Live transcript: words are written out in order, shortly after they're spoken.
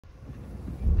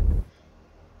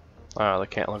Oh, they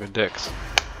can't look at dicks.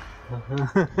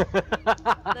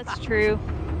 That's true.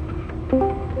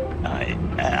 I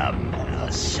am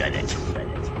a Senate.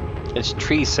 It's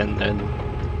treason then.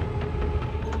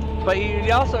 But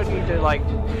you also need to like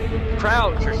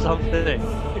crouch or something.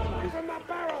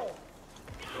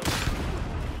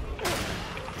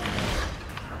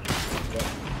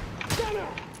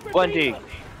 One D.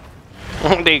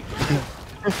 One D.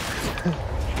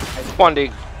 One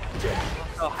D.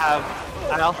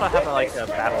 I also have like a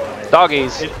battle line.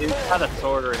 Doggies. It's not a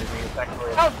sword or anything. It's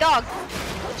actually. Oh, dog.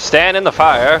 Stand in the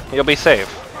fire. You'll be safe.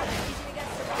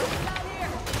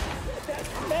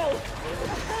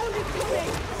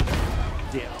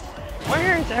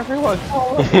 Where is everyone?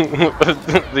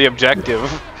 The objective.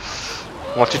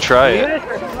 Why don't you try it?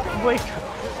 Wait.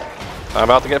 I'm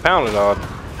about to get pounded on.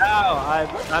 No,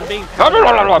 I'm being.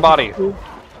 My body.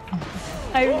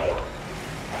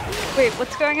 Wait,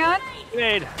 what's going on?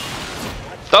 Made.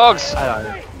 Dogs. I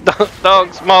don't know.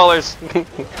 Dogs. Maulers.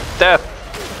 Death.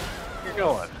 You're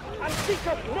going.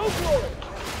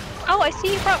 Oh, I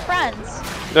see you brought friends.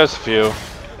 There's a few.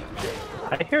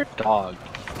 I hear dog.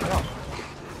 I don't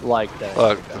like that.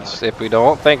 Look, if we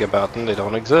don't think about them, they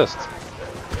don't exist.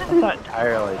 I'm not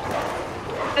entirely.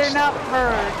 They're not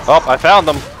birds. Oh, I found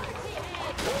them.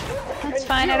 That's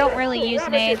fine, I don't really use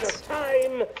nades.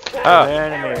 Ah,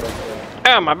 Enemy.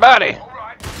 ah, my body.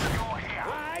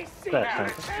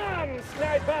 That's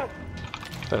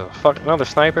There's a fuck another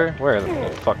sniper. Where are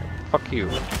they? Fuck you.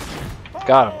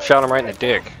 Got him. Shot him right in the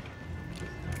dick.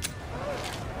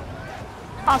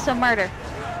 Also murder.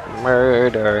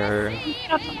 Murder.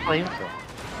 That's a flamethrower.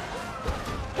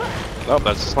 Oh,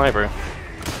 that's a sniper.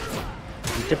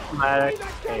 Diplomatic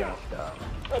chaos stuff.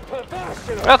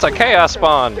 That's a chaos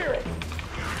spawn.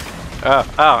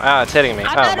 Oh, it's hitting me.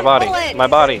 I'm Oh, out my of body. bullets. My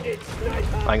body.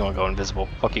 I'm gonna go invisible.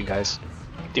 Fuck you guys.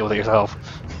 Deal with it yourself.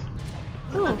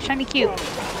 Ooh, shiny cube.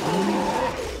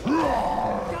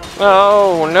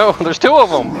 Oh no, there's two of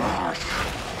them.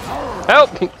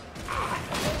 Help!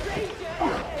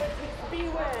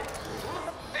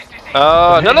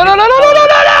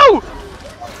 No!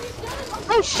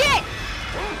 Oh shit!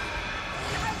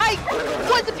 I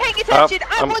wasn't paying attention!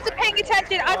 I I'm- wasn't paying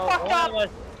attention! I fucked up!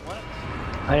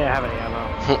 I didn't have any ammo.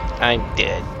 I'm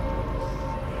dead.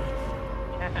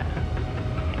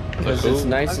 Because it's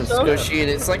nice and squishy, and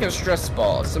it's like a stress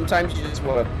ball. Sometimes you just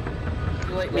want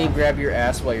to let me grab your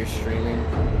ass while you're streaming.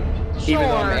 Even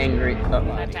though I'm angry.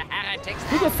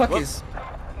 Who the fuck is...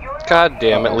 God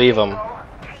damn it, leave him.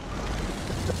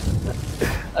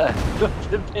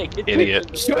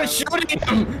 Idiot. Shooting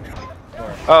him!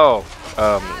 Oh,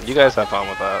 you guys have fun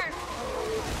with that.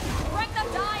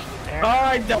 Oh,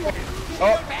 I died.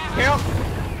 Oh, help!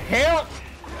 Help!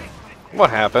 What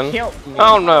happened? Help me.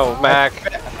 Oh no, Mac.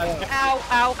 Ow,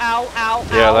 ow, ow, ow,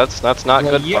 Yeah, ow. that's not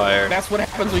Well, good yeah, fire. that's what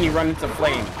happens when you run into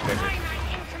flames.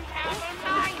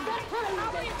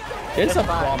 It's a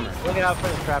bummer. Look out for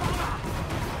the trap.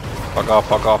 Fuck off,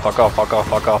 fuck off, fuck off, fuck off,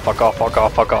 fuck off, fuck off, fuck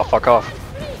off, fuck off, fuck off.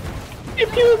 Pew,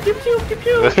 pew, pew, pew, pew,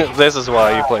 pew. This is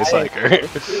why you play Psyker.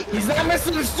 He's not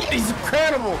misunderstood, he's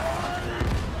incredible!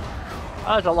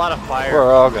 Oh, there's a lot of fire.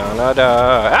 We're all gonna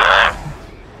die. Ah!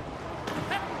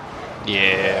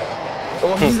 Yeah.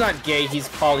 Well, he's not gay, he's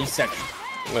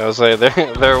polysexual. I was say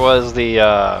there was the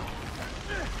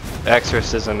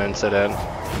exorcism incident.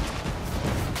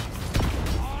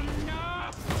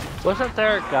 Wasn't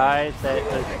there a guy that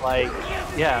was like,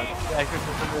 yeah, the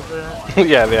exorcism is in it?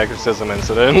 Yeah, the exorcism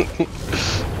incident.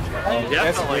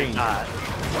 Definitely green. not.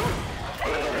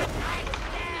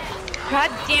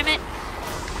 God damn it.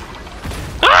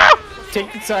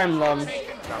 Take your time, Lum.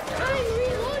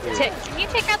 Can you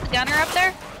take out the gunner up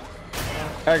there?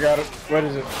 I got it. What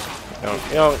is it?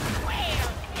 You know.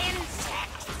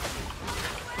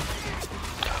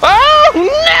 Oh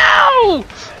no!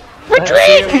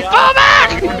 Retreat! Fall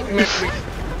back!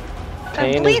 I'm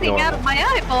Pain is bleeding out normal. of my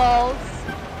eyeballs.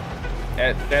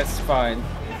 That's fine.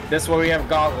 That's why we have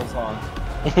goggles on.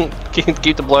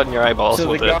 keep the blood in your eyeballs So the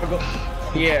with it. goggle...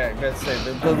 Yeah, that's it.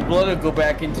 The blood will go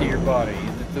back into your body,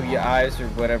 either through your eyes or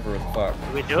whatever the fuck.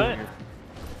 Did we do it?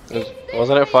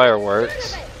 Wasn't it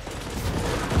fireworks?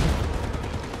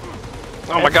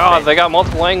 Oh my god, they got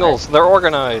multiple angles. They're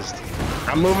organized.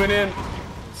 I'm moving in.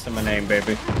 Say my name,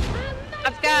 baby.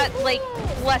 I've got like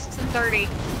less than 30.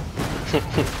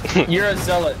 You're a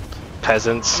zealot.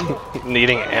 Peasants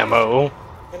needing ammo.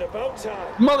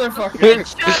 Motherfucker.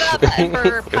 Shut up,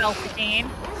 Emperor Palpatine.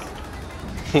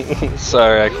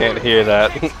 Sorry, I can't hear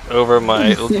that over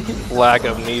my lack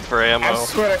of need for I ammo.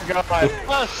 swear to God.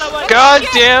 Oh, someone. God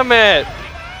damn it!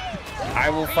 I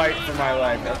will fight for my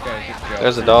life. Okay, good job.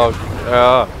 There's a dog.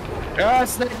 Ah,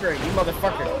 sniper, you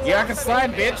motherfucker. Yeah, I can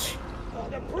slide, bitch.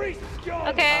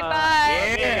 Okay,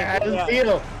 bye. Yeah, how does it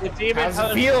feel? The demon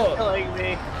How's it feel? killing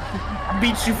me. I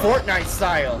beat you Fortnite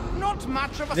style. Not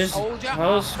much of a This soldier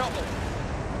house. after all.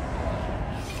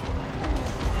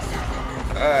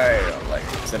 I don't like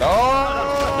this at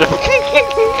all.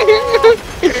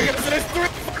 There's 3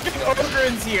 fucking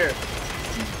ogrins here.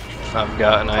 I've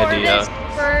got an idea.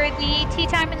 For the tea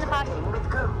time in the pot.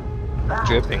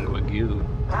 Dripping with you.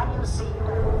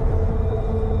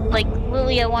 Like,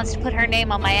 Lilia wants to put her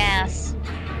name on my ass.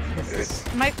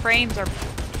 My frames are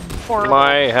horrible.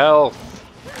 My health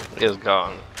is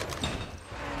gone.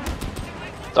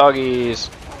 Doggies.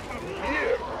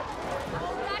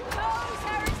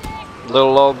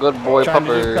 Little old good boy Trying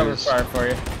to do cover puppers. fire for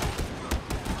you.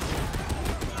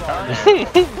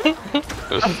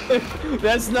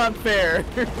 That's not fair.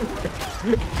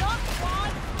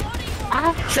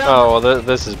 Oh, well,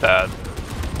 this is bad.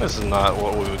 This is not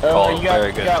what we would call a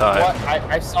very good time.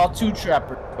 I saw 2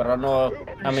 trappers, but I don't know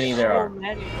how many there are.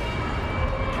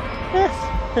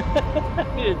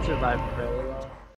 You didn't survive very long.